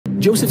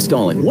Joseph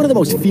Stalin, one of the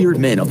most feared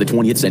men of the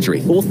 20th century,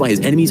 both by his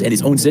enemies and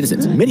his own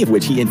citizens, many of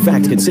which he in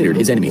fact considered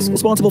his enemies,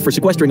 responsible for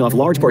sequestering off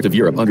large parts of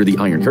Europe under the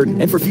Iron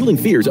Curtain, and for fueling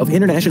fears of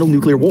international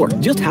nuclear war.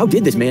 Just how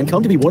did this man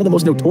come to be one of the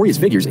most notorious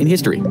figures in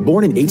history?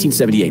 Born in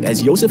 1878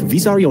 as Joseph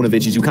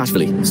Vissarionovich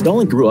Zukashvili,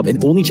 Stalin grew up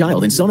an only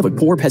child and son of a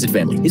poor peasant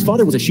family. His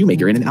father was a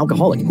shoemaker and an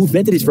alcoholic who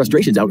vented his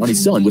frustrations out on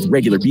his son with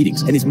regular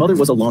beatings, and his mother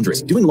was a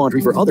laundress, doing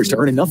laundry for others to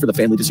earn enough for the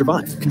family to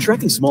survive.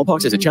 Contracting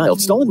smallpox as a child,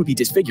 Stalin would be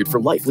disfigured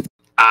for life with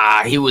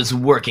he was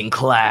working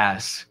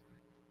class.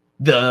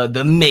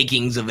 The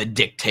makings of a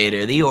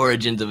dictator, the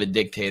origins of a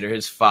dictator.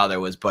 His father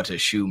was but a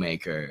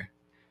shoemaker.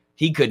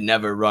 He could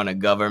never run a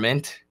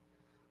government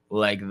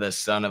like the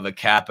son of a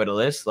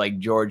capitalist, like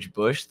George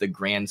Bush, the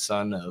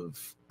grandson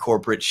of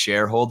corporate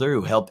shareholder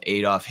who helped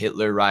Adolf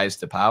Hitler rise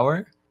to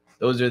power.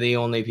 Those are the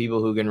only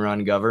people who can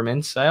run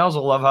governments. I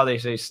also love how they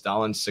say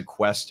Stalin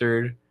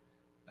sequestered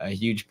a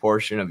huge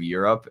portion of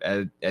Europe,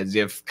 as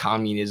if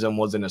communism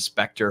wasn't a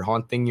specter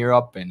haunting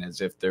Europe, and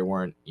as if there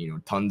weren't,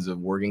 tons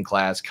of working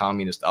class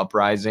communist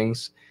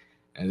uprisings,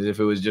 as if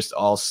it was just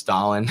all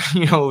Stalin,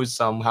 was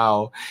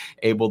somehow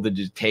able to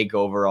just take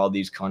over all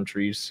these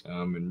countries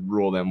and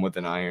rule them with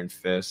an iron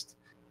fist.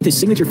 His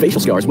signature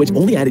facial scars, which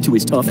only added to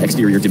his tough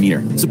exterior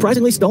demeanor.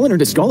 Surprisingly, Stalin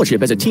earned a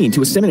scholarship as a teen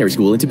to a seminary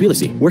school in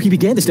Tbilisi, where he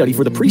began to study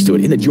for the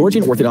priesthood in the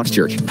Georgian Orthodox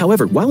Church.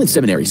 However, while in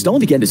seminary, Stalin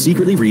began to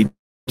secretly read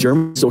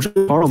German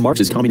socialist Karl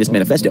Marx's Communist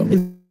Manifesto.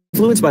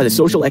 Influenced by the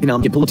social,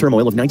 economic, and political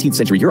turmoil of 19th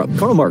century Europe,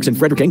 Karl Marx and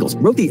Friedrich Engels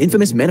wrote the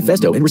infamous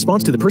Manifesto in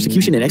response to the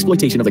persecution and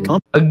exploitation of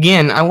the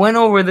Again, I went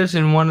over this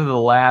in one of the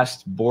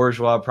last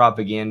bourgeois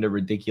propaganda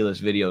ridiculous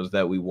videos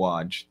that we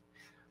watched.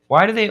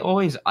 Why do they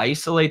always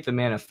isolate the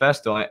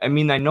manifesto? I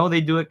mean, I know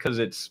they do it because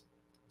it's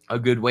a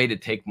good way to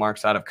take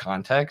Marx out of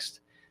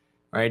context,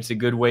 right? It's a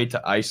good way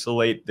to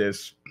isolate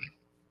this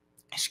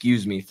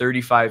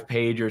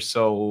 35-page or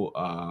so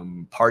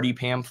party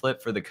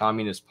pamphlet for the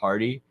Communist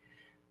Party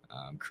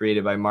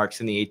created by Marx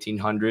in the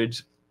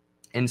 1800s,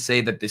 and say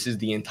that this is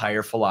the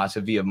entire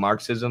philosophy of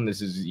Marxism. This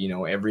is,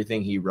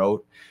 everything he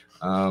wrote,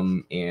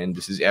 and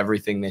this is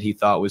everything that he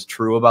thought was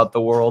true about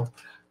the world,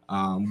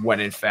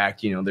 when in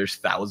fact, there's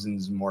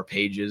thousands more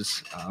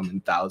pages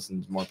and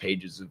thousands more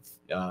pages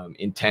of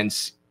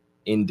intense,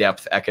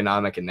 in-depth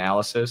economic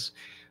analysis.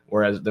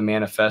 Whereas the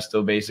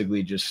manifesto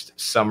basically just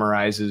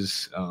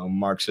summarizes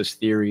Marxist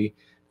theory,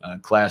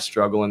 class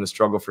struggle, and the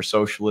struggle for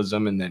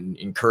socialism, and then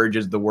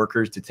encourages the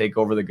workers to take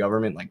over the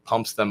government, like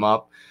pumps them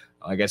up.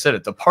 Like I said,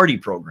 it's a party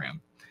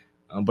program.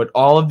 But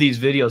all of these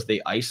videos, they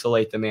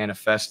isolate the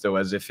manifesto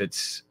as if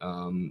it's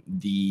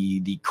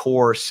the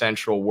core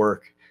central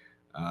work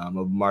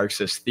of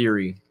Marxist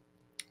theory,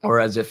 or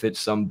as if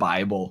it's some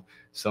Bible,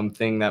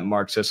 something that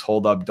Marxists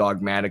hold up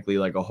dogmatically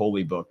like a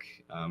holy book.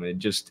 It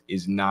just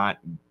is not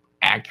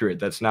accurate.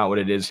 That's not what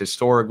it is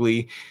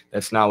historically.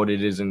 That's not what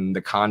it is in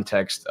the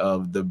context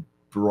of the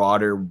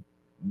broader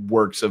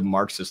works of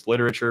Marxist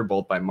literature,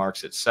 both by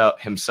Marx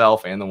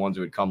himself and the ones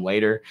that would come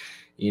later.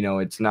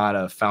 It's not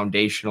a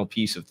foundational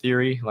piece of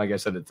theory. Like I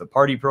said, it's a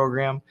party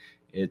program.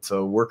 It's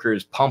a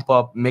workers'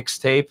 pump-up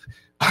mixtape,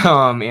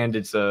 and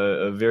it's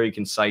a very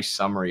concise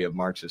summary of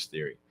Marxist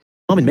theory.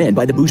 Common men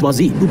by the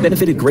bourgeoisie, who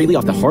benefited greatly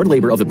off the hard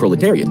labor of the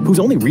proletariat, whose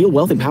only real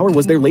wealth and power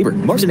was their labor.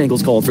 Marx and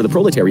Engels called for the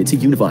proletariat to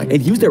unify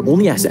and use their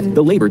only asset,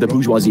 the labor the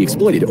bourgeoisie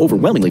exploited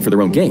overwhelmingly for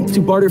their own gain, to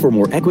barter for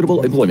more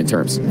equitable employment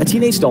terms. A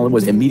teenage Stalin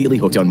was immediately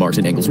hooked on Marx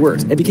and Engels'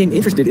 words, and became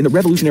interested in the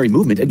revolutionary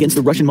movement against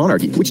the Russian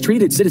monarchy, which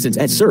treated citizens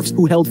as serfs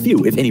who held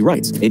few, if any,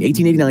 rights. In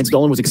 1889,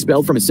 Stalin was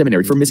expelled from his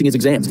seminary for missing his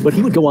exams, but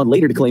he would go on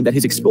later to claim that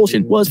his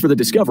expulsion was for the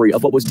discovery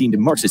of what was deemed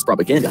Marxist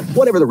propaganda.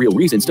 Whatever the real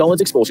reason, Stalin's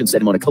expulsion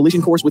set him on a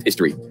collision course with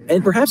history.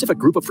 And perhaps if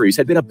a group of priests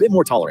had been a bit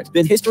more tolerant,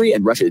 then history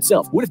and Russia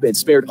itself would have been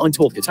spared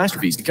untold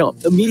catastrophes to come.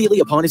 Immediately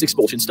upon his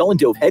expulsion, Stalin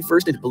dove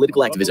headfirst into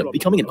political activism,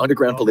 becoming an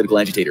underground political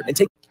agitator.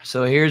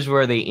 So here's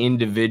where they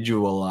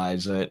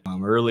individualize it.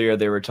 Earlier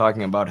they were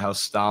talking about how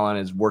Stalin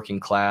is working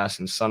class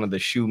and son of a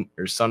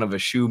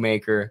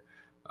shoemaker,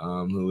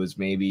 who was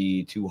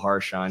maybe too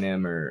harsh on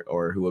him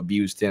or who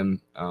abused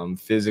him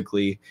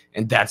physically,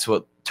 and that's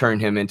what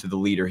turned him into the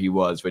leader he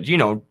was. But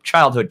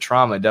childhood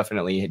trauma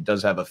definitely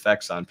does have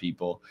effects on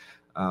people.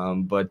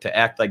 But to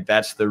act like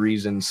that's the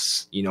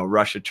reasons,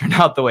 Russia turned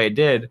out the way it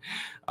did.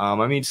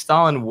 I mean,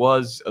 Stalin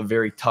was a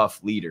very tough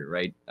leader,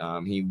 right?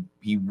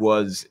 He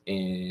was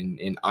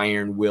an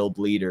iron-willed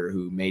leader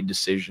who made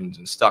decisions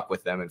and stuck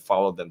with them and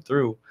followed them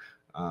through,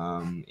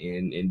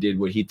 and did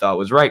what he thought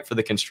was right for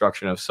the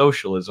construction of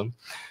socialism.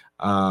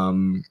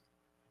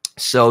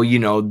 So,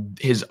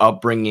 his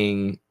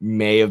upbringing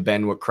may have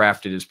been what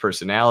crafted his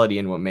personality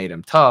and what made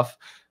him tough.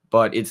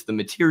 But it's the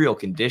material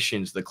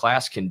conditions, the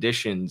class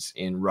conditions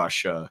in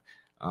Russia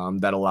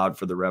that allowed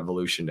for the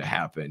revolution to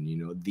happen.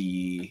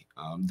 The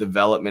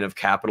development of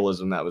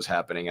capitalism that was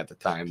happening at the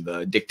time,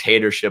 the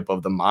dictatorship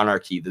of the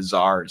monarchy, the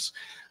czars,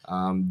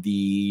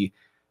 the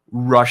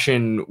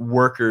Russian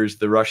workers,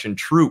 the Russian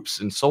troops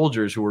and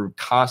soldiers who were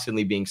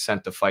constantly being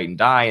sent to fight and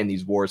die in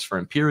these wars for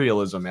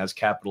imperialism as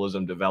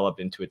capitalism developed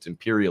into its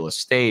imperialist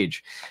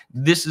stage.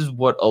 This is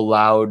what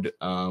allowed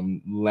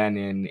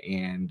Lenin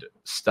and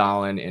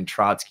Stalin and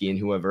Trotsky and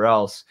whoever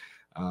else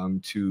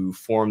to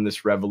form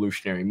this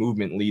revolutionary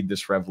movement, lead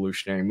this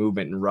revolutionary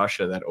movement in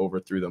Russia that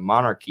overthrew the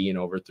monarchy and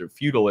overthrew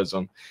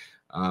feudalism.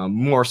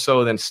 More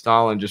so than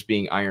Stalin just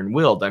being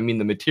iron-willed. I mean,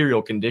 the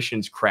material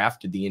conditions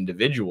crafted the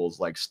individuals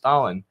like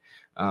Stalin,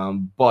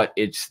 but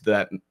it's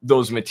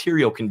those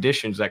material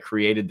conditions that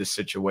created the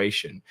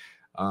situation,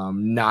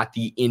 not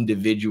the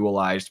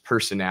individualized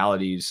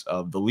personalities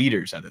of the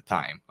leaders at the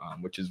time,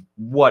 which is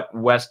what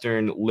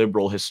Western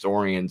liberal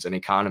historians and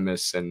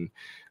economists and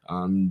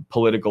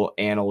political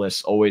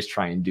analysts always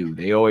try and do.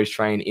 They always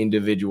try and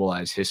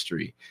individualize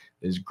history.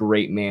 This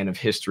great man of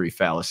history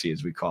fallacy,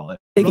 as we call it.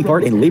 Taking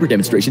part in labor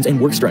demonstrations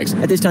and work strikes.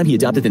 At this time, he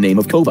adopted the name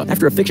of Kova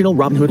after a fictional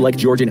Robin Hood-like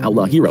Georgian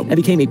outlaw hero and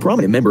became a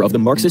prominent member of the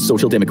Marxist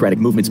social democratic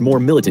movement's more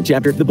militant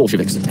chapter, the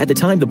Bolsheviks. At the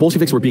time, the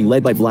Bolsheviks were being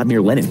led by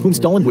Vladimir Lenin, whom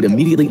Stalin would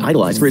immediately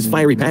idolize for his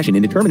fiery passion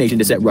and determination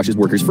to set Russia's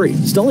workers free.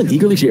 Stalin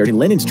eagerly shared in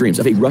Lenin's dreams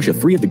of a Russia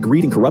free of the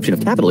greed and corruption of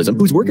capitalism,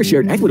 whose workers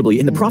shared equitably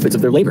in the profits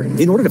of their labor.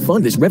 In order to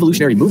fund this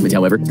revolutionary movement,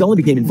 however, Stalin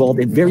became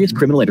involved in various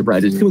criminal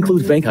enterprises to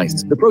include bank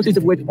heists, the proceeds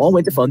of which all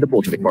went to fund the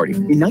Bolshevik Party.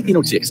 In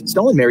 1906,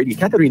 Stalin married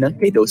Ekaterina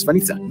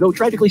Kato-Svanitsa, though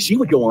tragically she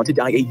would go on to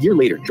die a year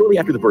later, shortly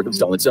after the birth of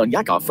Stalin's son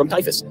Yakov from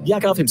typhus.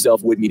 Yakov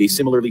himself would meet a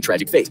similarly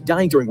tragic fate,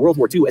 dying during World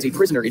War II as a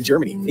prisoner in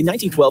Germany. In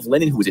 1912,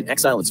 Lenin, who was in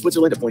exile in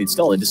Switzerland, appointed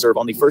Stalin to serve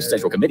on the first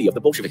Central Committee of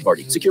the Bolshevik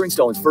Party, securing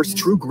Stalin's first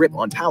true grip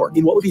on power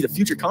in what would be the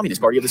future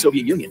Communist Party of the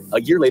Soviet Union.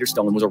 A year later,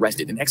 Stalin was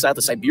arrested and exiled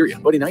to Siberia,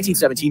 but in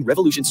 1917,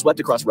 revolution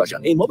swept across Russia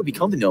in what would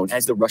become known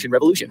as the Russian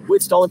Revolution,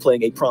 with Stalin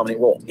playing a prominent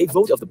role. A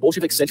vote of the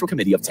Bolshevik Central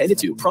Committee of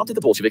 10-2 prompted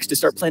the Bolsheviks to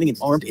start planning an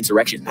armed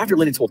insurrection. After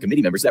Lenin told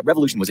committee members that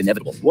revolution was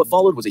inevitable, what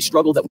followed was a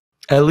struggle that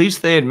at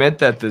least they admit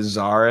that the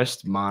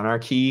Tsarist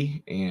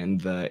monarchy and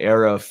the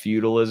era of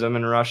feudalism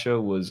in Russia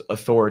was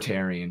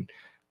authoritarian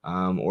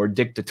or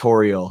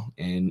dictatorial,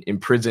 and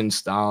imprisoned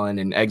Stalin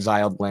and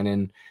exiled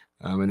Lenin.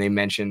 And they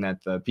mentioned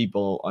that the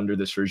people under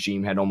this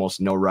regime had almost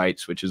no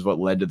rights, which is what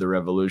led to the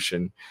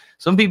revolution.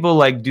 Some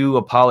people do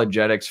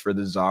apologetics for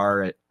the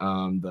Tsar,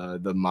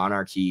 the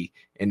monarchy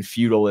and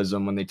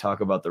feudalism when they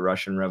talk about the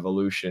Russian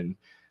Revolution,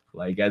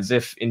 as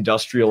if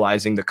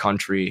industrializing the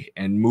country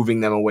and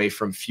moving them away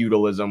from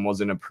feudalism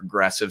wasn't a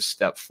progressive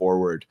step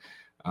forward,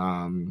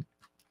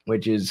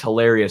 which is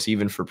hilarious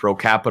even for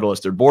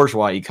pro-capitalist or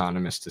bourgeois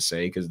economists to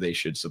say, because they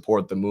should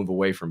support the move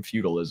away from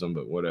feudalism,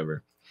 but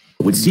whatever.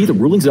 Would see the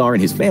ruling Tsar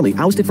and his family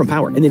ousted from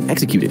power and then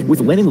executed,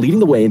 with Lenin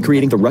leading the way in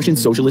creating the Russian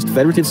Socialist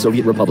Federative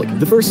Soviet Republic,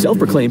 the first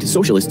self-proclaimed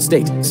socialist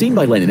state, seen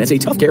by Lenin as a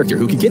tough character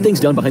who could get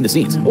things done behind the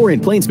scenes, or in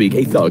plain speak,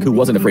 a thug who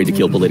wasn't afraid to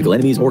kill political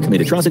enemies or commit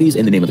atrocities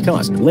in the name of the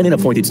cause. Lenin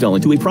appointed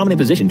Stalin to a prominent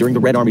position during the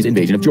Red Army's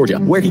invasion of Georgia,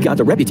 where he got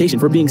the reputation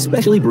for being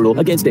especially brutal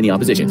against any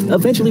opposition.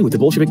 Eventually, with the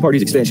Bolshevik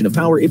Party's expansion of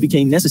power, it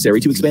became necessary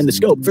to expand the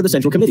scope for the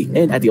Central Committee,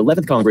 and at the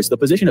 11th Congress, the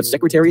position of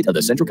Secretariat of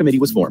the Central Committee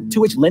was formed, to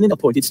which Lenin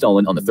appointed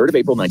Stalin on the 3rd of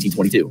April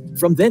 1922.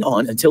 From then on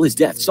until his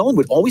death, Stalin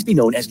would always be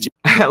known as...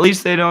 At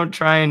least they don't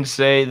try and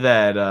say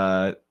that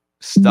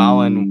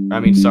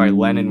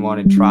Lenin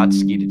wanted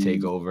Trotsky to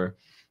take over,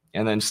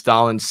 and then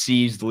Stalin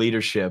seized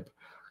leadership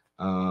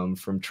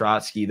from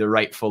Trotsky, the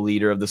rightful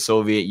leader of the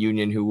Soviet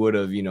Union, who would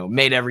have,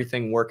 made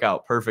everything work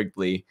out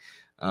perfectly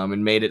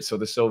and made it so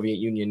the Soviet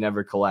Union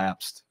never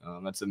collapsed.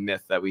 That's a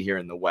myth that we hear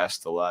in the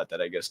West a lot that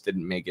I guess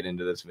didn't make it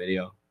into this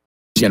video.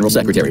 General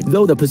Secretary,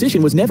 though the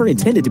position was never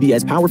intended to be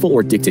as powerful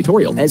or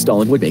dictatorial as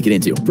Stalin would make it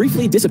into.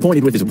 Briefly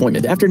disappointed with his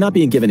appointment after not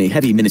being given a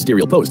heavy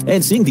ministerial post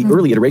and seeing the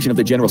early iteration of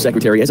the General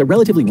Secretary as a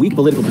relatively weak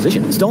political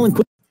position, Stalin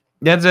quit.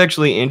 That's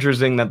actually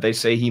interesting that they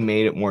say he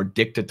made it more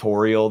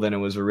dictatorial than it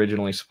was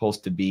originally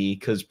supposed to be,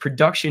 because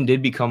production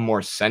did become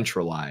more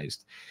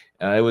centralized.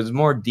 It was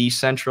more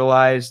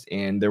decentralized,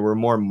 and there were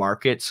more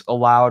markets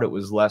allowed. It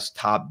was less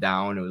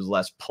top-down. It was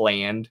less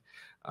planned.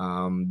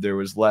 There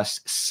was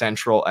less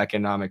central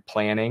economic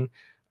planning.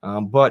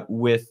 But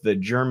with the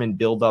German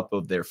buildup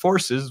of their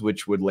forces,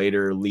 which would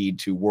later lead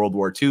to World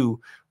War II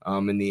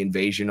and the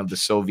invasion of the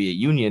Soviet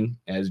Union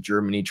as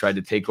Germany tried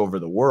to take over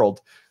the world,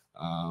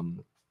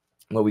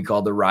 what we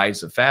call the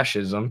rise of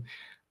fascism,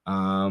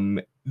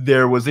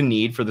 there was a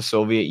need for the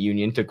Soviet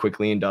Union to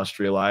quickly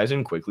industrialize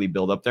and quickly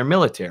build up their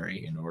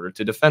military in order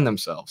to defend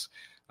themselves.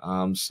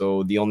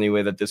 So the only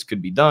way that this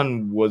could be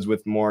done was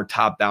with more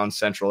top-down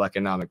central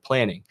economic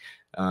planning.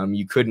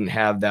 You couldn't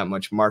have that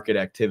much market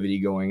activity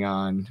going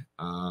on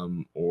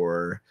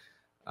or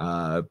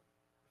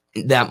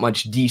that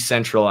much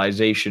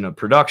decentralization of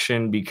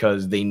production,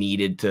 because they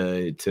needed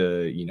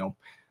to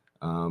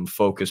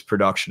focus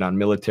production on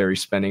military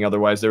spending.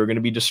 Otherwise, they were going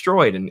to be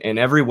destroyed. And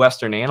every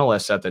Western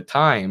analyst at the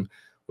time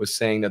was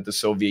saying that the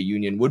Soviet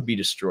Union would be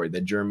destroyed,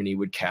 that Germany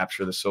would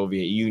capture the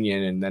Soviet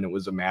Union, and then it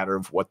was a matter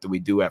of what do we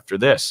do after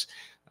this.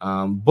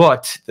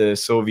 But the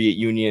Soviet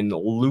Union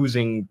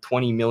losing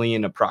 20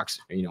 million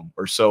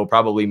or so,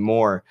 probably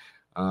more,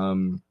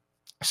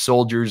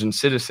 soldiers and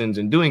citizens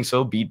in doing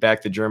so beat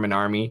back the German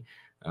army,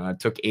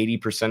 took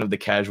 80% of the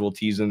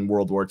casualties in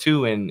World War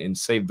II, and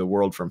saved the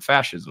world from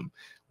fascism,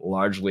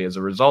 largely as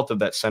a result of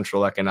that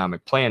central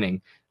economic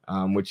planning,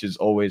 which is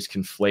always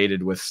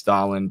conflated with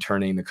Stalin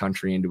turning the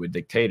country into a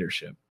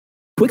dictatorship.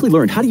 Quickly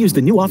learned how to use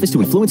the new office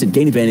to influence and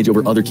gain advantage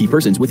over other key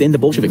persons within the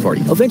Bolshevik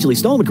Party. Eventually,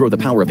 Stalin would grow the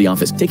power of the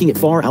office, taking it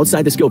far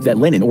outside the scope that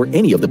Lenin or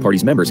any of the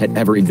party's members had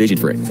ever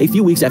envisioned for it. A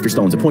few weeks after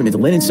Stalin's appointment,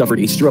 Lenin suffered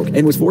a stroke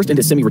and was forced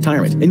into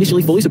semi-retirement.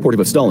 Initially fully supportive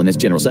of Stalin as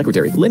general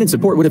secretary, Lenin's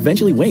support would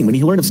eventually wane when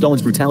he learned of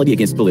Stalin's brutality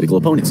against political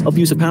opponents,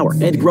 abuse of power,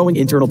 and growing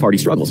internal party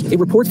struggles. A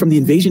report from the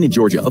invasion in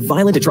Georgia of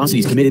violent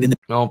atrocities committed in the—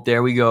 Oh,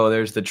 there we go.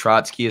 There's the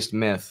Trotskyist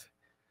myth.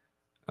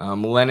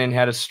 Lenin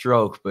had a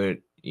stroke, but,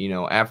 you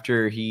know,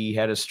 after he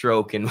had a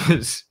stroke and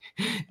was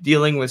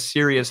dealing with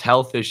serious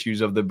health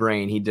issues of the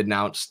brain, he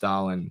denounced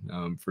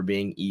Stalin for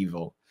being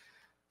evil.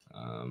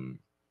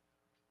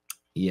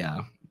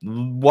 Yeah,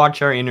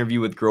 watch our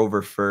interview with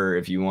Grover Furr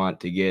if you want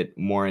to get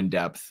more in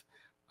depth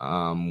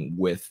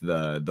with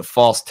the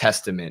false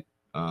testament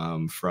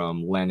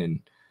from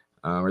Lenin,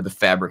 or the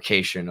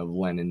fabrication of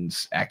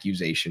Lenin's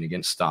accusation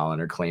against Stalin,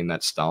 or claim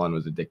that Stalin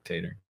was a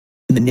dictator.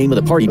 In the name of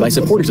the party by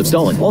supporters of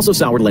Stalin also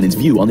soured Lenin's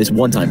view on this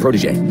one-time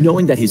protege.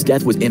 Knowing that his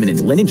death was imminent,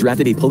 Lenin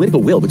drafted a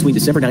political will between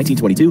December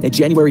 1922 and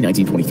January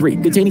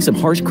 1923, containing some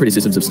harsh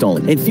criticisms of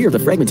Stalin and fear of the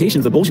fragmentation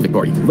of the Bolshevik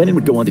Party. Lenin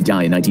would go on to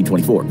die in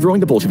 1924, throwing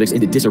the Bolsheviks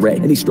into disarray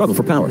and a struggle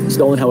for power.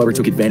 Stalin, however,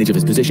 took advantage of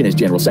his position as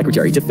general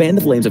secretary to fan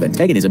the flames of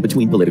antagonism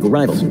between political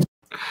rivals.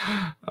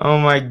 Oh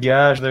my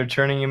gosh, they're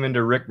turning him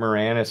into Rick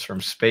Moranis from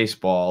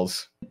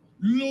Spaceballs.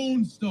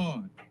 Lone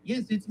Star.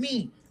 Yes, it's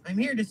me. I'm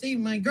here to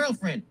save my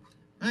girlfriend.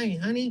 Hi,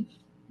 honey.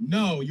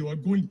 Now you are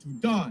going to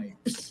die.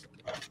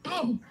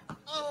 Oh,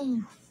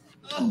 oh,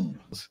 oh.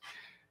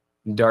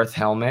 Darth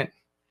Helmet.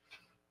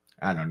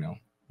 I don't know.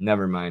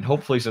 Never mind.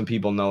 Hopefully some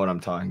people know what I'm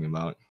talking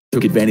about.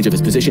 Took advantage of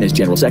his position as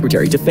general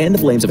secretary to fan the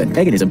flames of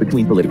antagonism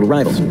between political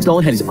rivals.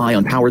 Stalin had his eye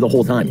on power the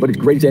whole time, but his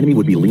greatest enemy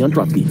would be Leon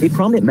Trotsky, a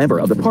prominent member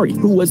of the party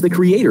who was the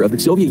creator of the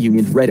Soviet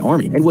Union's Red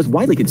Army and was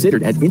widely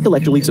considered as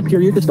intellectually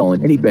superior to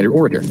Stalin and a better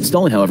orator.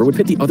 Stalin, however, would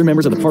pit the other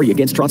members of the party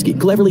against Trotsky,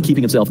 cleverly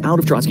keeping himself out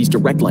of Trotsky's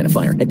direct line of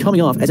fire and coming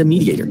off as a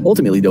mediator.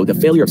 Ultimately, though, the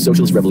failure of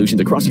socialist revolutions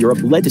across Europe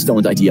led to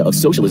Stalin's idea of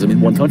socialism in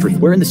one country,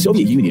 wherein the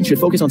Soviet Union should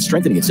focus on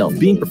strengthening itself,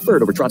 being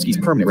preferred over Trotsky's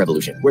permanent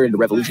revolution, wherein the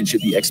revolution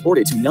should be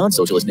exported to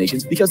non-socialist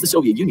nations because the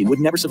Soviet Union would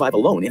never survive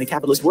alone in a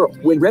capitalist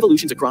world. When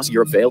revolutions across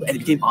Europe failed and it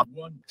became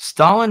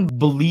Stalin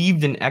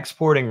believed in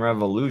exporting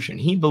revolution.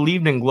 He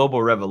believed in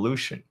global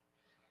revolution.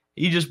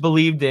 He just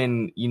believed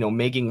in, you know,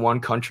 making one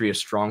country a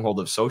stronghold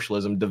of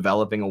socialism,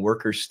 developing a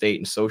workers' state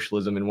and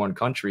socialism in one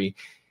country,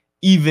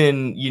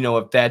 even, you know,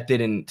 if that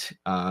didn't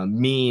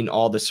mean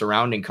all the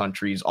surrounding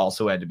countries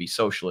also had to be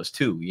socialist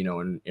too, you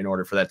know, in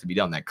order for that to be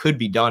done. That could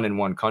be done in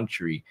one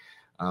country.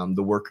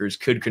 The workers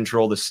could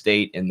control the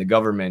state and the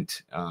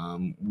government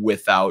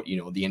without, you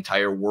know, the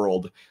entire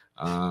world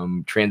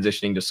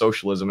transitioning to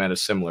socialism at a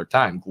similar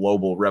time.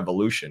 Global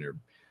revolution, or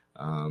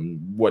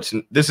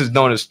this is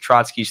known as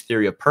Trotsky's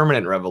theory of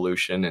permanent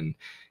revolution. And,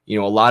 you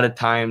know, a lot of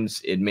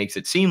times it makes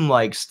it seem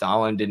like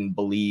Stalin didn't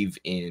believe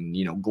in,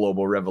 you know,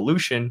 global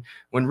revolution,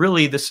 when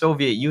really the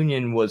Soviet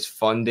Union was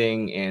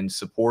funding and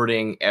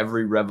supporting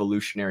every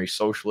revolutionary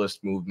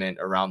socialist movement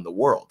around the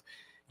world.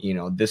 You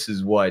know, this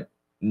is what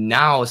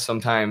now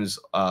sometimes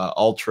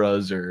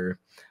ultras, or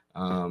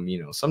you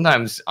know,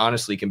 sometimes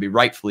honestly can be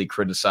rightfully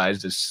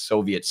criticized as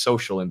Soviet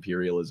social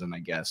imperialism, I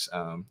guess.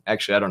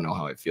 Actually, I don't know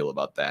how I feel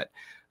about that,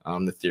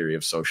 the theory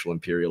of social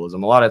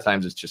imperialism. A lot of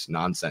times it's just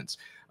nonsense.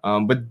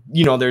 But,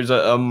 you know, there's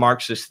a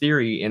Marxist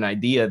theory, an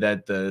idea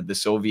that the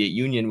Soviet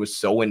Union was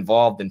so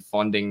involved in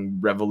funding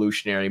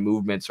revolutionary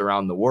movements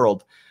around the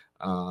world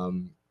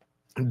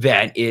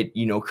that it,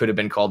 you know, could have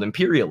been called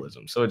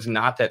imperialism. So it's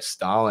not that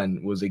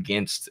Stalin was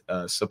against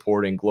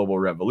supporting global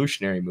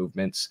revolutionary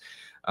movements,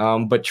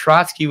 but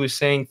Trotsky was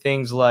saying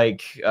things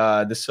like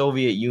the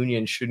Soviet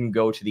Union shouldn't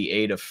go to the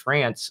aid of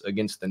France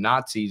against the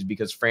Nazis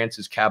because France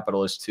is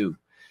capitalist too,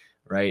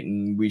 right?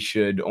 And we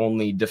should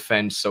only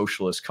defend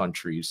socialist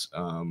countries.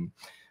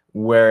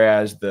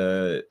 Whereas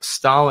the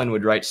Stalin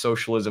would write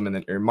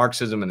socialism or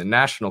Marxism and the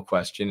national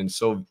question, and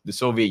so the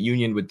Soviet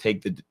Union would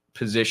take the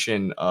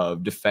position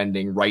of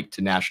defending right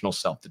to national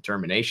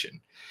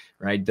self-determination,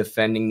 right?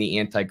 Defending the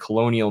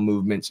anti-colonial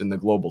movements in the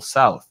global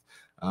South,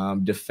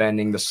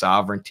 defending the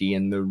sovereignty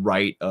and the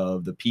right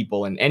of the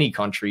people in any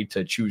country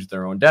to choose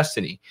their own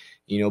destiny,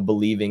 you know,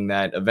 believing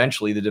that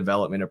eventually the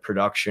development of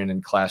production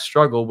and class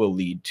struggle will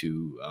lead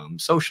to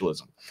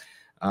socialism.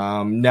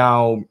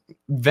 Now,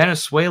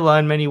 Venezuela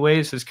in many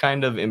ways has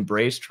kind of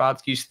embraced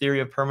Trotsky's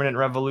theory of permanent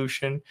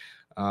revolution.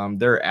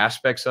 There are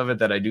aspects of it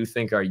that I do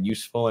think are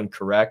useful and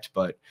correct,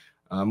 but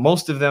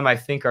most of them I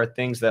think are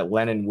things that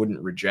Lenin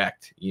wouldn't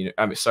reject. You know,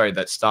 I'm sorry,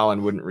 that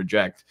Stalin wouldn't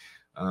reject.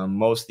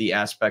 Most of the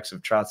aspects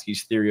of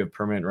Trotsky's theory of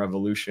permanent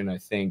revolution, I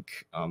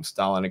think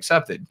Stalin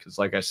accepted, because,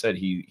 like I said,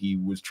 he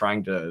was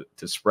trying to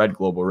spread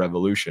global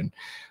revolution.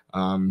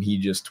 He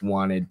just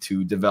wanted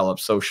to develop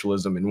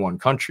socialism in one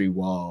country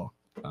while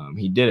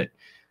he did it.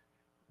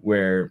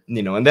 where,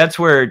 you know, and that's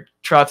where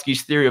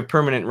Trotsky's theory of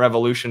permanent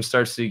revolution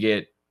starts to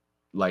get,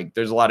 like,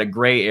 there's a lot of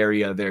gray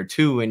area there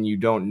too, and you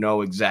don't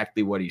know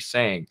exactly what he's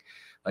saying.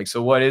 Like,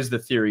 so what is the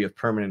theory of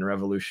permanent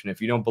revolution?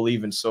 If you don't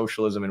believe in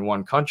socialism in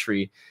one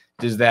country,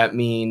 does that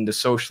mean the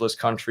socialist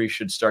country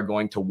should start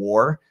going to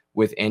war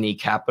with any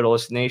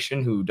capitalist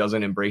nation who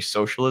doesn't embrace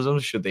socialism?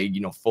 Should they,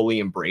 you know, fully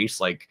embrace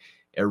like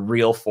a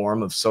real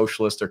form of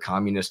socialist or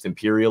communist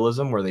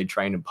imperialism where they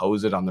try and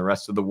impose it on the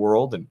rest of the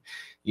world? And,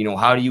 you know,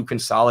 how do you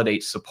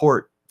consolidate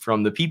support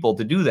from the people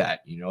to do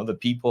that? You know, the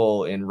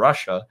people in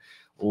Russia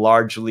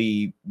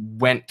largely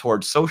went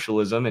towards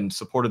socialism and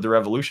supported the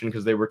revolution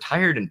because they were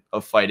tired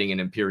of fighting in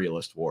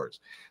imperialist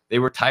wars. They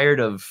were tired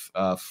of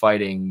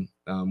fighting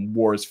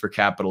wars for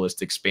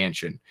capitalist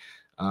expansion.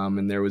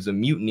 And there was a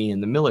mutiny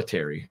in the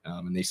military,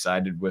 and they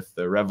sided with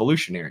the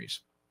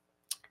revolutionaries.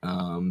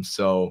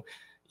 So,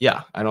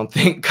 yeah, I don't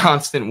think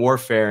constant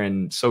warfare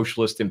and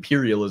socialist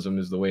imperialism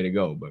is the way to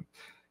go. But,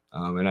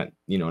 and I,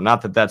 you know,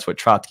 not that that's what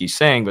Trotsky's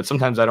saying, but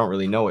sometimes I don't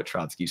really know what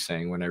Trotsky's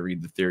saying when I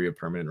read the theory of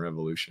permanent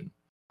revolution.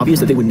 Obvious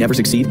that they would never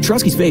succeed,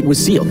 Trotsky's fate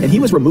was sealed, and he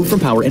was removed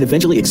from power and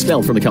eventually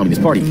expelled from the Communist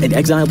Party and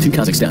exiled to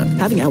Kazakhstan.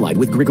 Having allied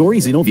with Grigory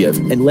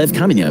Zinoviev and Lev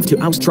Kamenev to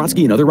oust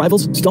Trotsky and other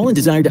rivals, Stalin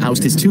desired to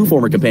oust his two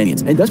former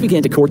companions, and thus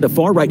began to court the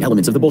far-right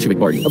elements of the Bolshevik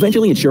Party,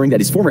 eventually ensuring that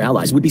his former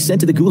allies would be sent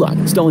to the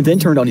Gulag. Stalin then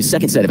turned on his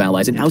second set of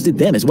allies and ousted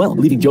them as well,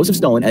 leaving Joseph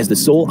Stalin as the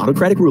sole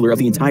autocratic ruler of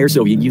the entire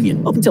Soviet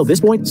Union. Up until this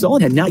point,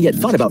 Stalin had not yet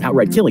thought about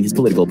outright killing his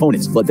political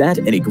opponents, but that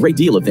and a great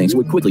deal of things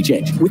would quickly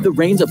change. With the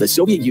reins of the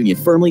Soviet Union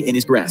firmly in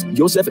his grasp,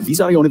 Joseph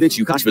Vissarionovich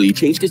Yukashvili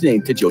changed his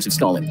name to Joseph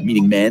Stalin,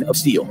 meaning man of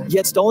steel.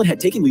 Yet Stalin had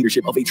taken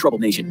leadership of a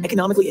troubled nation.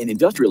 Economically and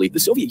industrially, the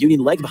Soviet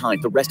Union lagged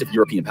behind the rest of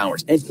European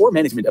powers, and poor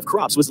management of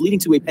crops was leading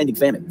to a pending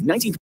famine.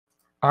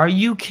 Are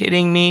you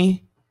kidding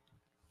me?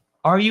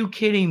 Are you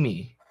kidding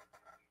me?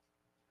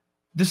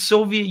 The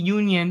Soviet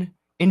Union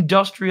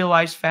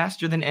industrialized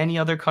faster than any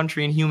other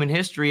country in human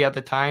history at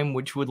the time,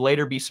 which would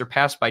later be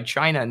surpassed by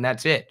China, and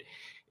that's it.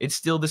 It's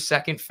still the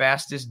second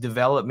fastest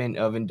development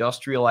of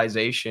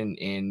industrialization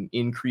and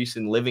increase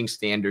in living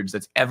standards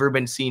that's ever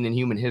been seen in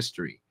human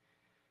history.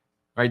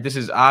 Right? This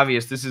is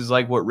obvious. This is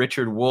like what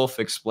Richard Wolff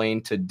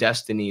explained to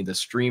Destiny, the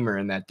streamer,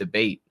 in that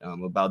debate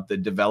about the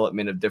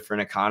development of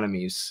different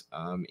economies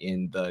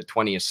in the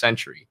 20th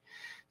century.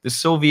 The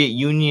Soviet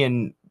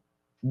Union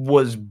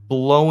was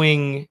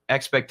blowing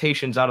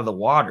expectations out of the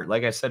water.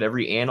 Like I said,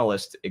 every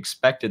analyst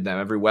expected them,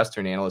 every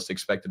Western analyst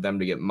expected them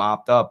to get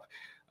mopped up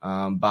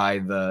by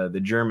the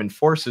German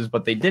forces,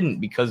 but they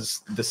didn't,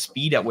 because the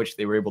speed at which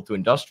they were able to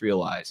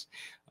industrialize.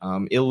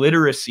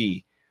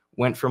 Illiteracy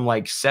went from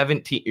like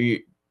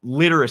 17%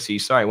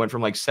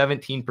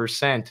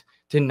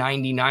 to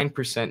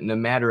 99% in a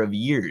matter of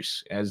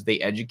years as they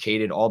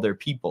educated all their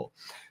people.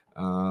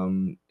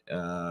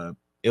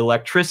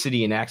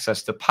 Electricity and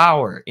access to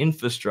power,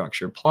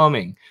 infrastructure,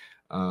 plumbing,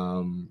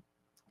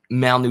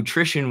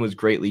 malnutrition was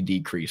greatly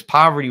decreased.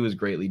 Poverty was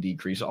greatly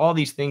decreased. All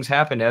these things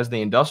happened as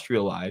they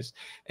industrialized,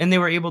 and they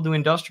were able to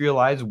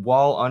industrialize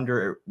while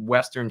under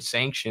Western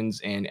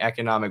sanctions and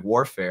economic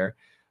warfare,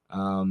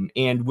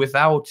 and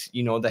without,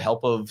 you know, the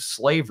help of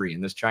slavery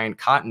and this giant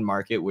cotton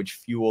market, which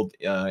fueled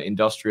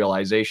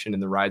industrialization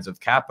and the rise of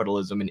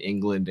capitalism in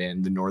England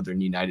and the northern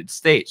United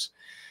States.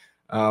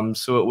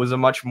 So it was a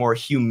much more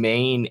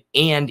humane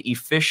and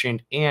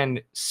efficient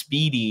and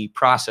speedy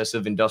process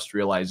of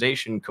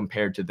industrialization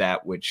compared to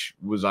that which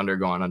was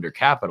undergone under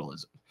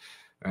capitalism,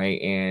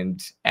 right?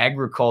 And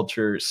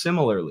agriculture,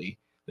 similarly,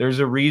 there's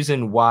a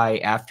reason why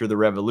after the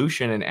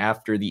revolution and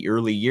after the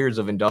early years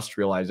of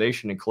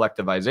industrialization and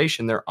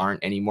collectivization, there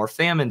aren't any more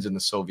famines in the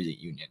Soviet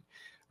Union,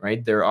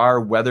 right? There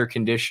are weather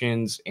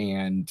conditions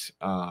and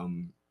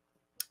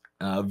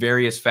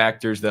various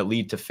factors that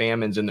lead to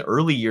famines in the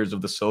early years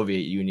of the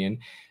Soviet Union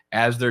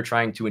as they're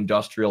trying to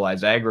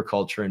industrialize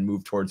agriculture and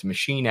move towards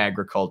machine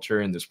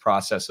agriculture in this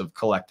process of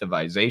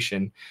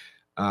collectivization.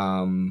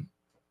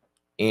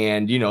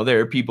 And, you know,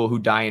 there are people who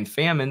die in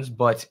famines,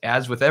 but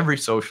as with every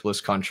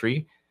socialist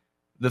country,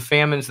 the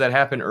famines that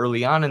happen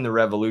early on in the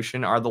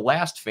revolution are the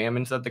last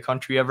famines that the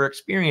country ever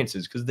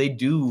experiences, because they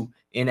do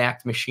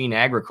enact machine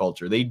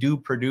agriculture. They do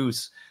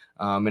produce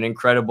an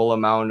incredible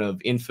amount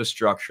of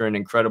infrastructure, an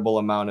incredible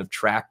amount of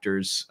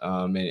tractors,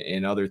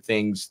 and other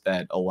things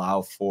that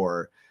allow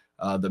for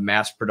the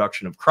mass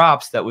production of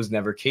crops that was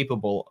never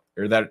capable,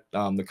 or that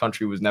the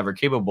country was never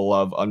capable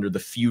of under the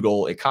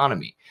feudal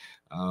economy,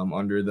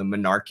 under the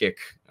monarchic,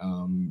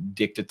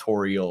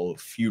 dictatorial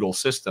feudal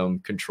system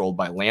controlled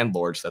by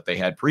landlords that they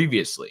had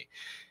previously.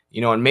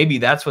 You know, and maybe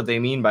that's what they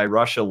mean by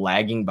Russia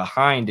lagging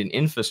behind in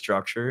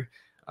infrastructure.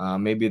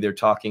 Maybe they're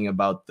talking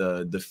about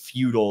the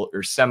feudal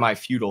or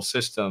semi-feudal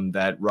system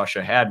that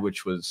Russia had,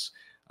 which was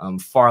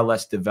far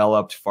less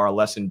developed, far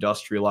less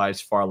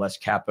industrialized, far less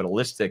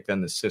capitalistic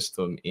than the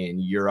system in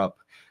Europe,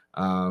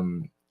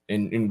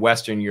 in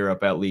Western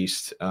Europe at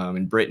least,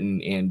 in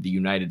Britain and the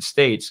United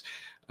States.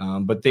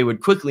 But they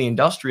would quickly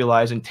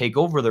industrialize and take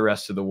over the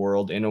rest of the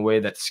world in a way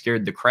that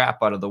scared the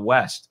crap out of the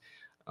West,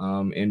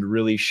 and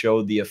really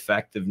showed the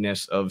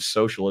effectiveness of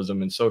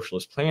socialism and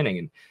socialist planning.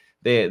 And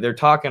They're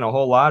talking a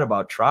whole lot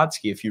about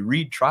Trotsky. If you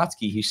read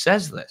Trotsky, he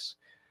says this,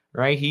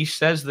 right? He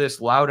says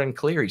this loud and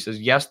clear. He says,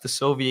 yes, the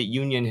Soviet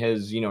Union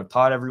has,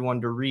 taught everyone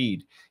to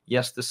read.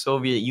 Yes, the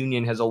Soviet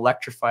Union has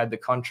electrified the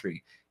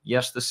country.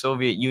 Yes, the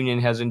Soviet Union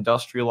has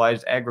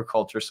industrialized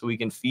agriculture so we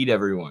can feed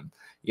everyone.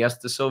 Yes,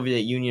 the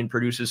Soviet Union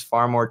produces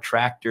far more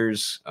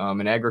tractors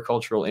and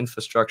agricultural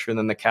infrastructure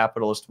than the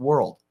capitalist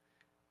world.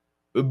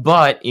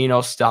 But,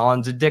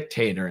 Stalin's a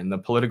dictator and the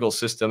political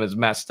system is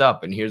messed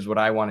up. And here's what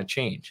I want to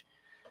change.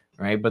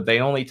 Right. But they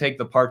only take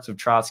the parts of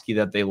Trotsky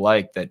that they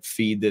like, that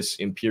feed this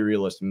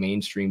imperialist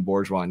mainstream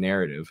bourgeois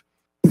narrative.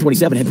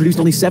 1927 had produced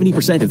only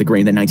 70% of the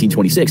grain that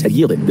 1926 had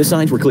yielded. The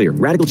signs were clear.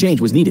 Radical change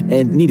was needed,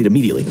 and needed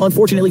immediately.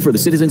 Unfortunately for the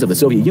citizens of the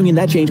Soviet Union,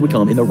 that change would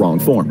come in the wrong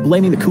form.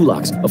 Blaming the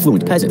kulaks,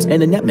 affluent peasants,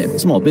 and the netmen,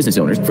 small business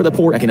owners, for the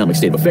poor economic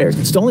state of affairs,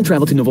 Stalin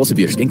traveled to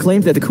Novosibirsk and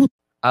claimed that the kulaks...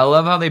 I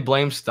love how they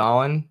blame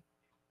Stalin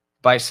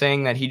by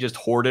saying that he just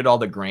hoarded all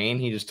the grain.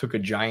 He just took a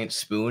giant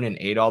spoon and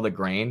ate all the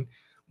grain,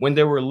 when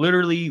there were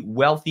literally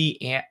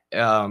wealthy,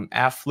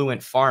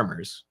 affluent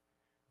farmers,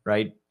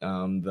 right?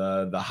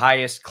 The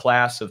highest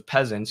class of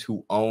peasants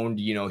who owned,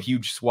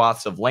 huge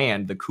swaths of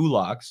land, the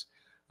kulaks,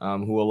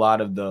 who a lot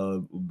of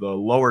the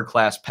lower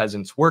class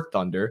peasants worked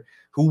under,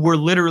 who were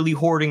literally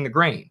hoarding the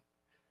grain,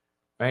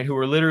 right? Who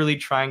were literally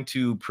trying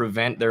to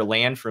prevent their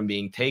land from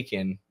being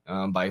taken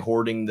by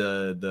hoarding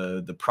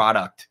the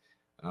product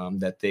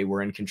that they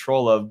were in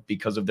control of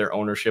because of their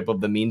ownership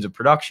of the means of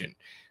production.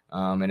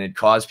 And it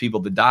caused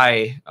people to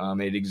die.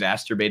 It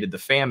exacerbated the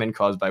famine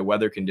caused by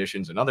weather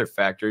conditions and other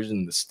factors,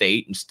 and the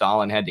state and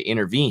Stalin had to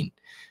intervene,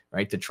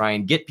 right, to try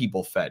and get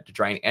people fed, to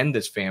try and end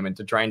this famine,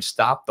 to try and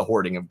stop the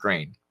hoarding of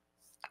grain.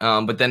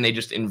 But then they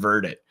just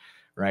invert it,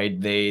 right?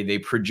 They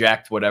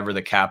project whatever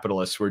the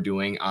capitalists were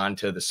doing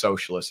onto the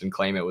socialists and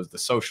claim it was the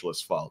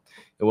socialists' fault.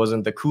 It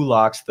wasn't the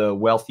kulaks, the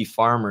wealthy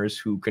farmers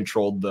who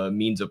controlled the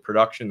means of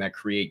production that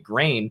create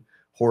grain,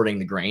 hoarding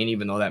the grain,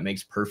 even though that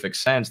makes perfect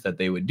sense that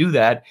they would do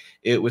that.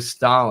 It was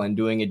Stalin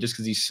doing it just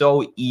because he's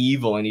so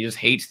evil and he just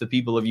hates the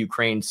people of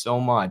Ukraine so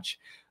much.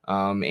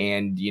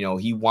 And,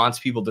 he wants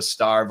people to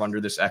starve under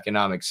this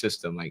economic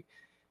system. Like,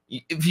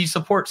 if he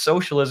supports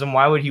socialism,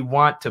 why would he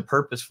want to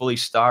purposefully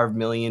starve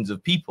millions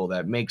of people?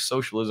 That makes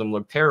socialism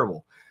look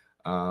terrible.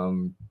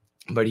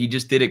 But he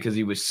just did it because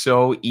he was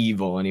so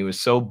evil and he was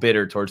so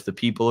bitter towards the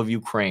people of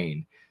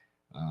Ukraine.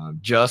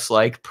 Just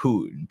like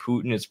Putin.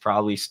 Putin is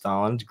probably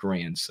Stalin's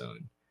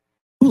grandson.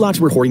 Kulaks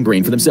were hoarding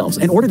grain for themselves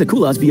and ordered the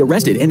kulaks be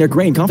arrested and their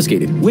grain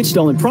confiscated, which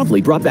Stalin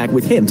promptly brought back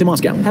with him to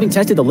Moscow. Having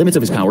tested the limits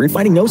of his power and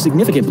finding no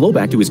significant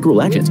blowback to his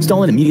cruel actions,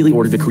 Stalin immediately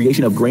ordered the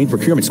creation of grain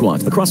procurement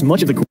squads across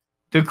much of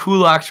the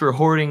kulaks were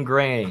hoarding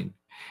grain.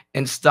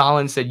 And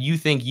Stalin said, you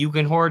think you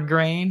can hoard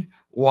grain?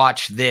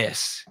 Watch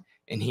this.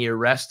 And he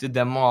arrested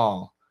them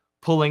all,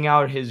 pulling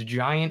out his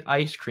giant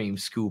ice cream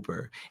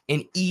scooper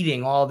and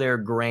eating all their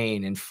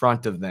grain in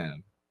front of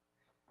them.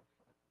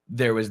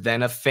 There was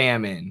then a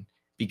famine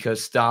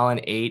because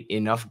Stalin ate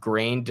enough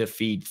grain to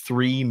feed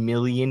 3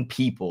 million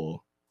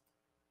people.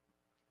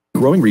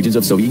 Growing regions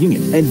of Soviet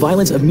Union, and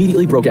violence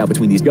immediately broke out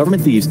between these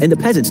government thieves and the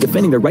peasants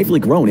defending their rightfully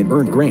grown and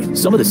earned grain.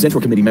 Some of the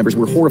Central Committee members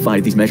were horrified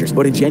at these measures,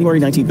 but in January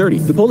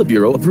 1930, the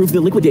Politburo approved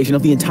the liquidation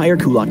of the entire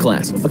kulak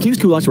class.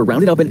 Accused kulaks were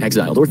rounded up and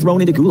exiled or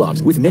thrown into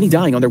gulags, with many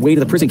dying on their way to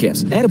the prison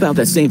camps. At about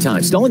that same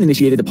time, Stalin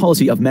initiated the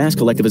policy of mass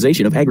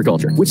collectivization of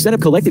agriculture, which set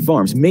up collective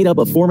farms made up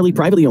of formerly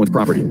privately owned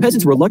property.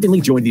 Peasants reluctantly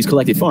joined these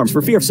collective farms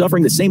for fear of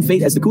suffering the same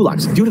fate as the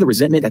kulaks, due to the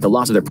resentment at the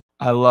loss of their...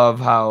 I love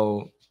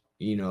how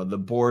the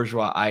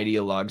bourgeois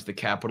ideologues, the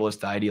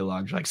capitalist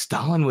ideologues, like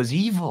Stalin was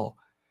evil,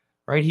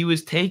 right? He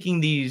was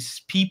taking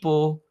these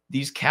people,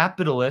 these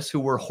capitalists who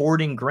were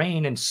hoarding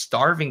grain and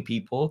starving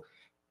people,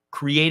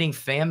 creating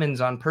famines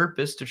on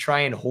purpose to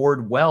try and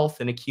hoard wealth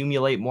and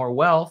accumulate more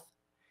wealth.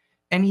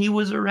 And he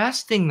was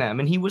arresting them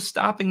and he was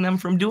stopping them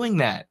from doing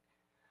that.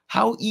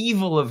 How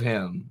evil of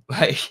him.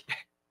 Like,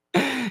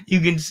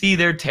 you can see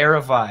they're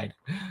terrified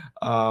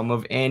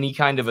of any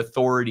kind of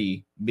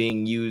authority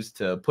being used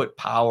to put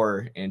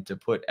power and to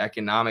put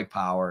economic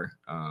power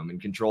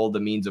and control the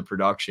means of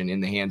production in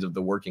the hands of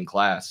the working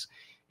class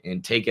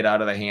and take it out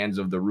of the hands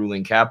of the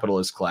ruling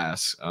capitalist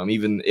class,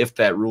 even if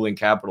that ruling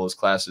capitalist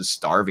class is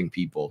starving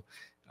people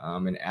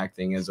and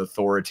acting as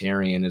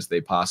authoritarian as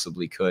they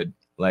possibly could.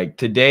 Like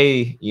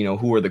today,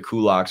 who are the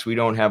kulaks? We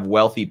don't have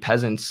wealthy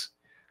peasants.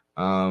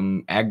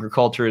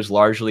 Agriculture is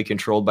largely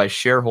controlled by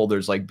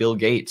shareholders like Bill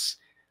Gates.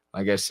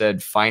 Like I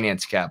said,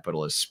 finance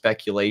capitalists,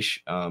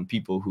 speculation,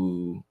 people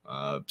who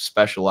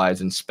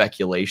specialize in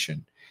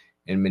speculation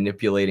and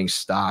manipulating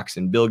stocks.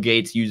 And Bill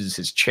Gates uses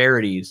his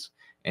charities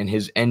and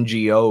his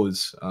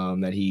NGOs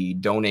that he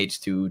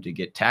donates to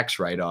get tax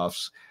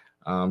write-offs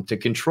to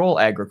control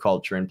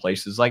agriculture in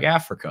places like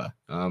Africa.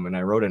 And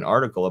I wrote an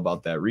article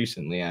about that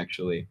recently,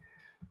 actually,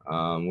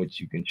 which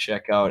you can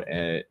check out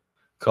at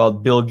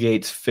called Bill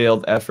Gates'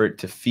 Failed Effort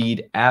to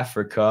Feed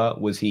Africa.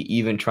 Was he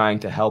even trying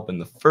to help in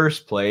the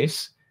first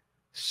place?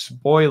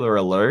 Spoiler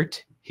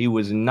alert, he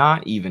was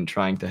not even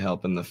trying to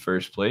help in the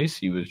first place.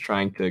 He was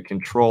trying to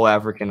control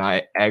African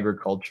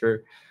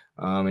agriculture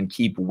and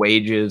keep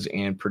wages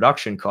and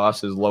production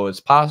costs as low as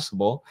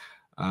possible.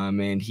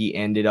 And he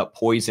ended up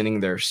poisoning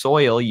their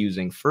soil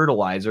using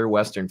fertilizer,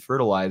 Western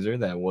fertilizer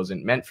that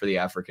wasn't meant for the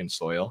African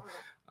soil,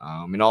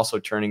 and also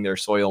turning their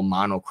soil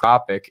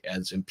monocropic,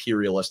 as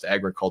imperialist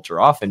agriculture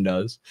often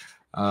does.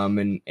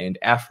 And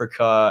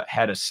Africa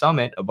had a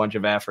summit, a bunch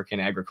of African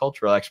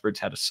agricultural experts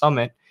had a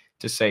summit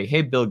to say,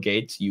 hey, Bill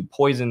Gates, you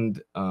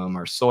poisoned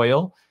our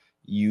soil.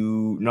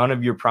 None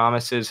of your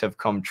promises have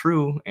come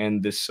true.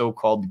 And this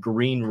so-called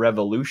green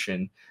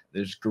revolution,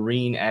 this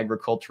green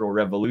agricultural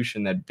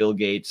revolution that Bill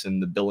Gates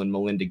and the Bill and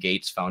Melinda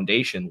Gates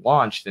Foundation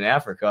launched in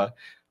Africa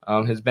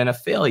has been a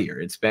failure.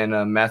 It's been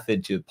a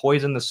method to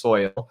poison the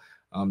soil,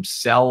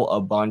 sell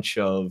a bunch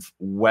of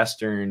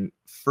Western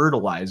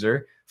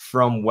fertilizer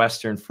from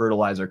Western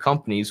fertilizer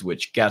companies,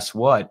 which, guess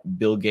what,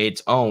 Bill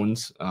Gates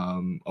owns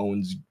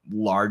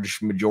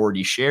large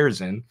majority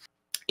shares in,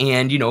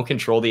 and,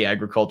 control the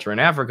agriculture in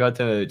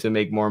Africa to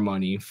make more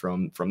money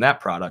from that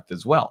product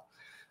as well.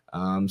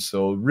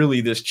 So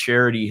really, this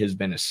charity has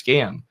been a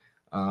scam.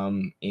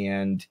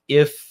 And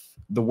if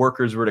the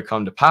workers were to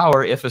come to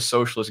power, if a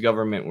socialist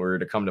government were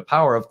to come to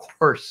power, of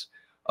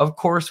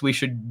course, we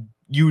should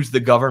use the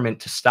government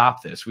to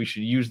stop this. We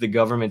should use the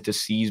government to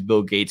seize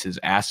Bill Gates's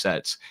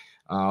assets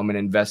and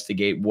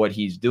investigate what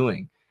he's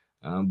doing.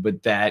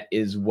 But that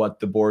is what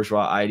the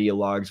bourgeois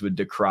ideologues would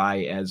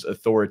decry as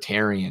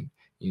authoritarian.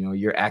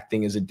 You're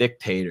acting as a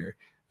dictator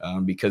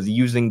because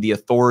using the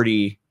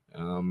authority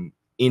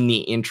in the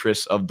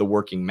interests of the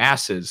working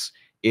masses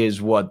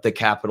is what the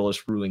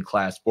capitalist ruling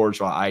class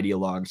bourgeois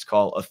ideologues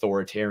call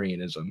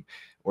authoritarianism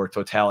or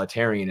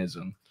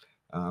totalitarianism.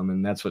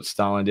 And that's what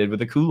Stalin did with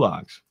the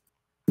kulaks.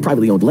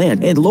 Privately owned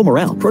land and low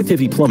morale,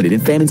 productivity plummeted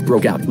and famines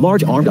broke out.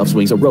 Large armed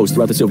upswings arose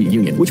throughout the Soviet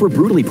Union, which were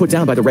brutally put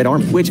down by the Red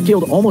Army, which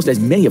killed almost as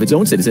many of its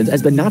own citizens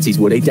as the Nazis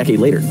would a decade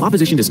later.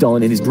 Opposition to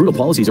Stalin and his brutal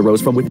policies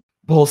arose from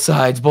both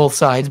sides.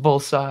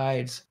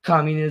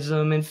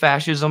 Communism and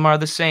fascism are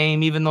the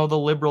same, even though the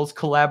liberals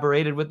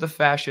collaborated with the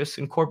fascists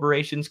and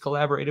corporations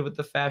collaborated with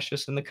the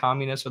fascists, and the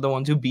communists are the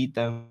ones who beat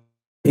them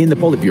in the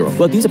Politburo,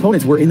 but these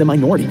opponents were in the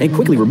minority and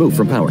quickly removed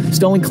from power.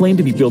 Stalin claimed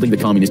to be building the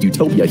communist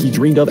utopia he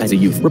dreamed of as a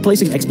youth,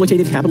 replacing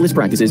exploitative capitalist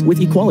practices with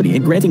equality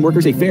and granting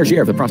workers a fair share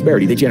of the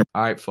prosperity they generate.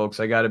 All right, folks,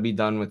 I got to be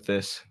done with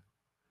this.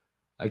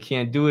 I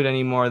can't do it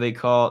anymore. They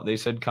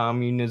said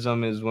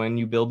communism is when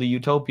you build a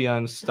utopia,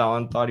 and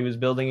Stalin thought he was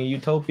building a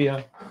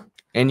utopia.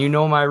 And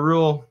my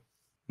rule.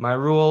 My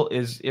rule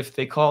is if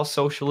they call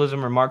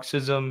socialism or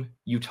Marxism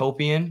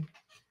utopian,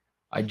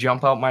 I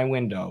jump out my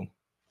window.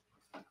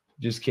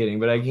 Just kidding,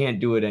 but I can't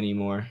do it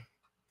anymore.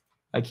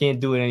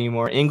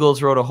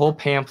 Engels wrote a whole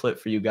pamphlet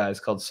for you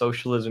guys called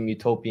Socialism,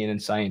 Utopian, and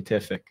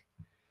Scientific.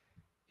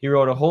 He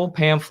wrote a whole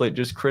pamphlet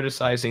just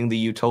criticizing the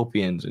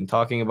utopians and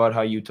talking about how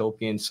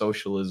utopian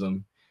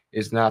socialism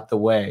is not the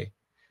way.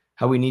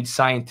 How we need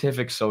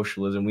scientific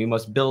socialism. We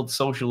must build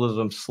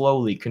socialism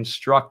slowly,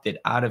 construct it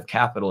out of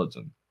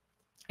capitalism.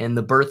 And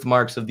the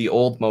birthmarks of the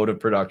old mode of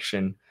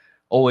production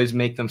always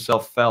make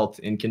themselves felt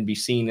and can be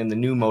seen in the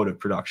new mode of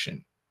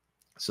production.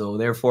 So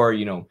therefore,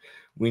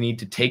 we need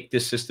to take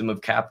this system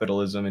of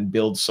capitalism and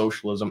build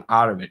socialism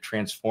out of it,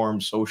 transform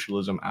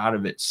socialism out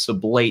of it,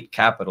 sublate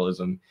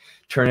capitalism,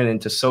 turn it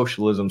into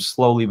socialism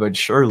slowly but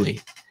surely.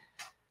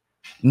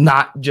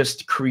 Not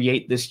just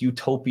create this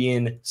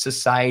utopian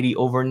society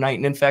overnight.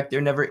 And in fact,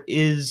 there never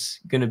is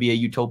going to be a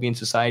utopian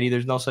society.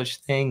 There's no such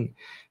thing.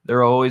 There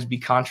will always be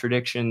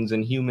contradictions,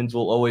 and humans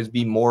will always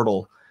be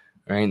mortal,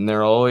 right? And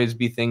there will always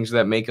be things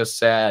that make us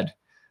sad.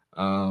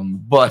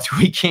 But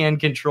we can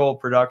control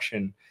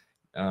production.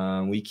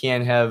 We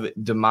can have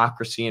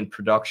democracy in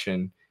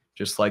production,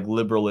 just like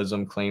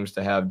liberalism claims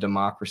to have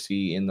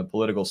democracy in the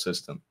political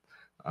system.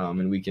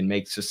 And we can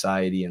make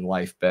society and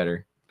life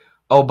better.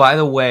 Oh, by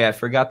the way, I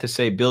forgot to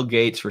say, Bill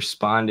Gates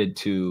responded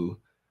to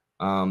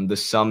the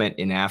summit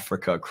in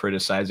Africa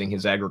criticizing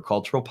his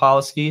agricultural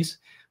policies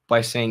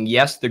by saying,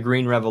 yes, the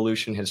Green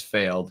Revolution has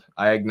failed.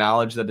 I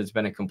acknowledge that it's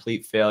been a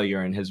complete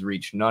failure and has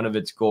reached none of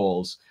its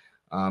goals.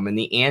 And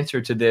the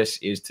answer to this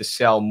is to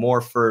sell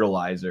more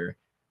fertilizer.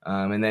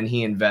 And then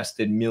he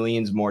invested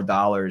millions more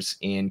dollars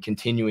in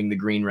continuing the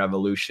Green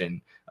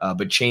Revolution,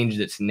 but changed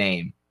its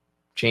name,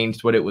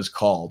 changed what it was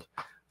called.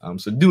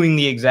 So doing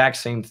the exact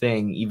same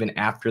thing, even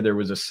after there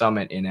was a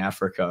summit in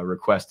Africa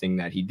requesting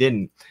that he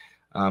didn't.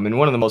 And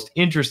one of the most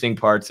interesting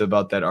parts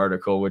about that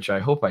article, which I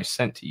hope I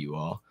sent to you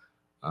all,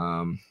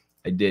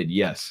 I did,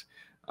 yes.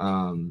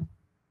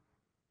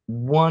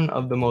 One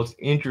of the most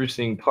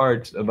interesting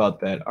parts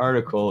about that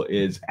article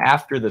is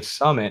after the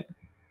summit,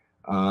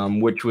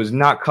 which was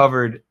not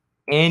covered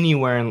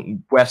anywhere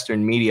in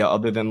Western media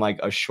other than like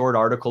a short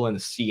article in the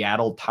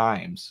Seattle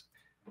Times,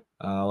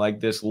 like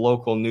this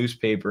local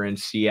newspaper in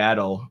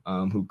Seattle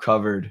who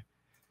covered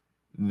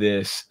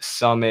this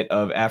summit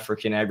of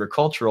African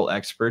agricultural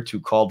experts who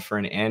called for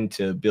an end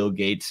to Bill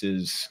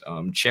Gates's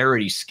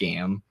charity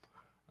scam,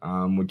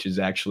 which is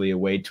actually a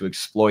way to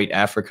exploit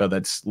Africa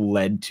that's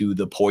led to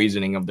the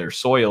poisoning of their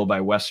soil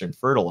by Western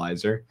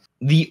fertilizer.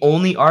 The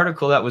only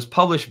article that was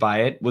published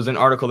by it was an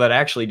article that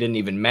actually didn't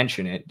even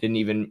mention it, didn't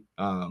even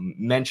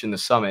mention the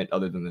summit,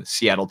 other than the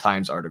Seattle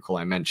Times article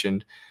I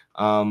mentioned.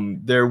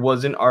 There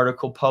was an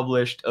article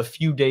published a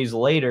few days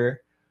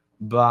later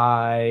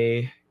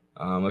by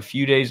a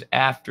few days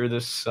after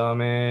the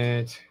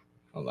summit.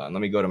 Hold on, let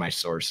me go to my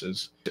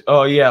sources.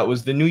 Oh yeah, it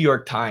was the New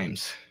York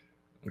Times.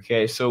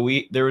 Okay, so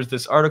there was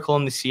this article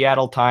in the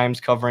Seattle Times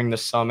covering the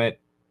summit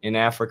in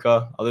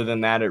Africa. Other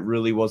than that, it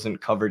really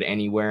wasn't covered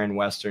anywhere in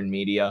Western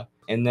media.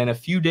 And then a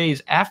few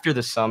days after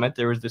the summit,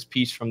 there was this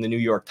piece from the New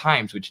York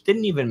Times, which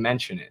didn't even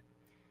mention it,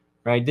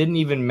 right? Didn't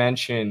even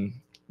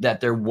mention that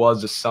there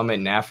was a summit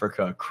in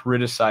Africa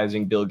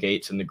criticizing Bill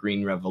Gates and the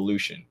Green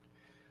Revolution.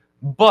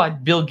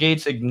 But Bill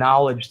Gates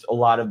acknowledged a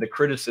lot of the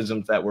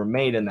criticisms that were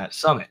made in that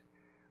summit,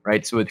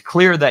 right? So it's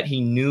clear that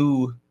he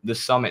knew the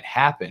summit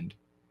happened.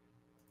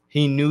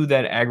 He knew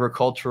that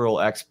agricultural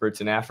experts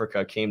in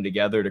Africa came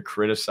together to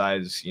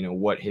criticize,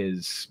 what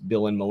his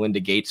Bill and Melinda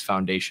Gates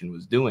Foundation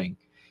was doing,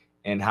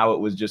 and how it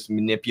was just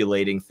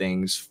manipulating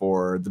things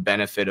for the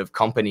benefit of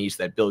companies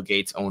that Bill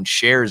Gates owned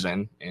shares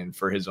in and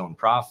for his own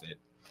profit.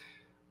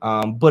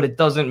 But it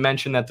doesn't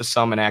mention that the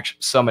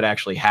summit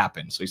actually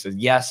happened. So he says,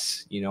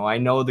 yes, I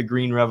know the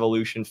Green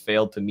Revolution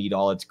failed to meet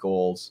all its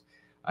goals.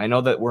 I know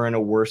that we're in a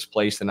worse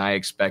place than I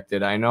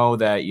expected. I know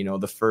that,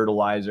 the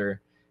fertilizer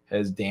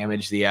has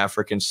damaged the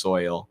African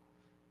soil,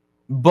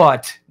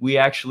 but we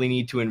actually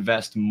need to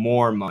invest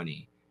more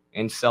money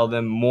and sell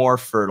them more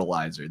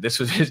fertilizer. This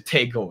was his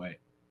takeaway.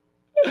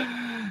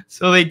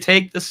 So they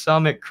take the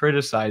summit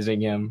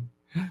criticizing him,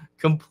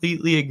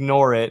 completely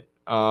ignore it,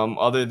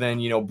 other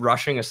than,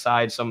 brushing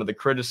aside some of the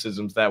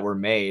criticisms that were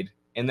made,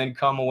 and then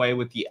come away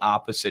with the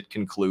opposite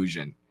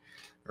conclusion,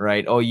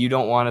 right? Oh, you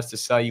don't want us to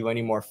sell you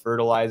any more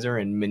fertilizer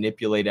and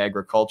manipulate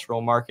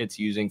agricultural markets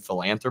using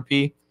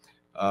philanthropy?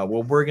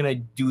 Well, we're going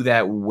to do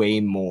that way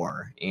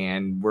more,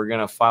 and we're going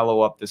to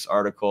follow up this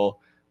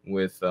article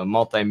with a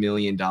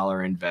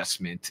multi-million-dollar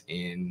investment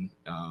in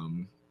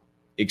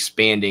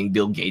expanding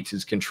Bill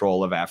Gates'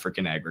 control of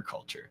African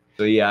agriculture.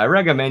 So yeah, I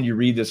recommend you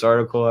read this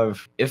article.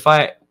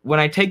 When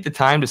I take the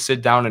time to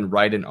sit down and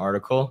write an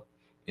article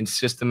and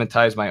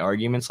systematize my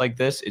arguments like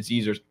this, it's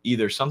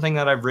either something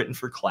that I've written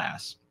for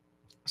class,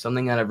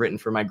 something that I've written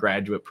for my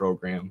graduate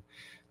program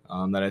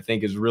that I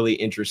think is really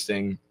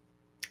interesting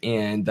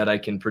and that I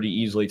can pretty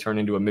easily turn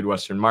into a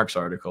Midwestern Marx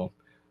article,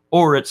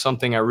 or it's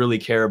something I really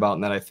care about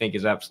and that I think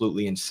is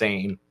absolutely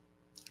insane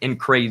and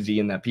crazy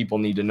and that people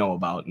need to know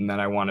about and that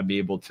I want to be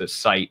able to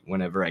cite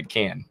whenever I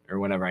can or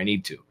whenever I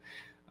need to.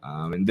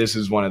 And this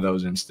is one of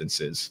those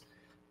instances.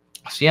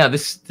 So yeah,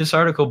 this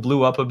article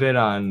blew up a bit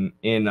on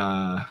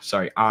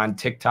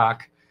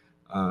TikTok,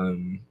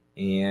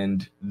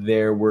 and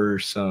there were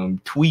some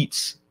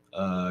tweets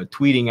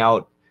tweeting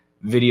out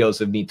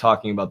videos of me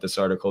talking about this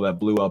article that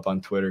blew up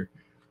on Twitter.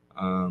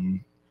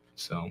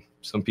 So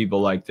some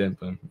people liked it,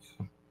 but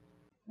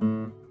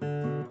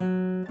yeah.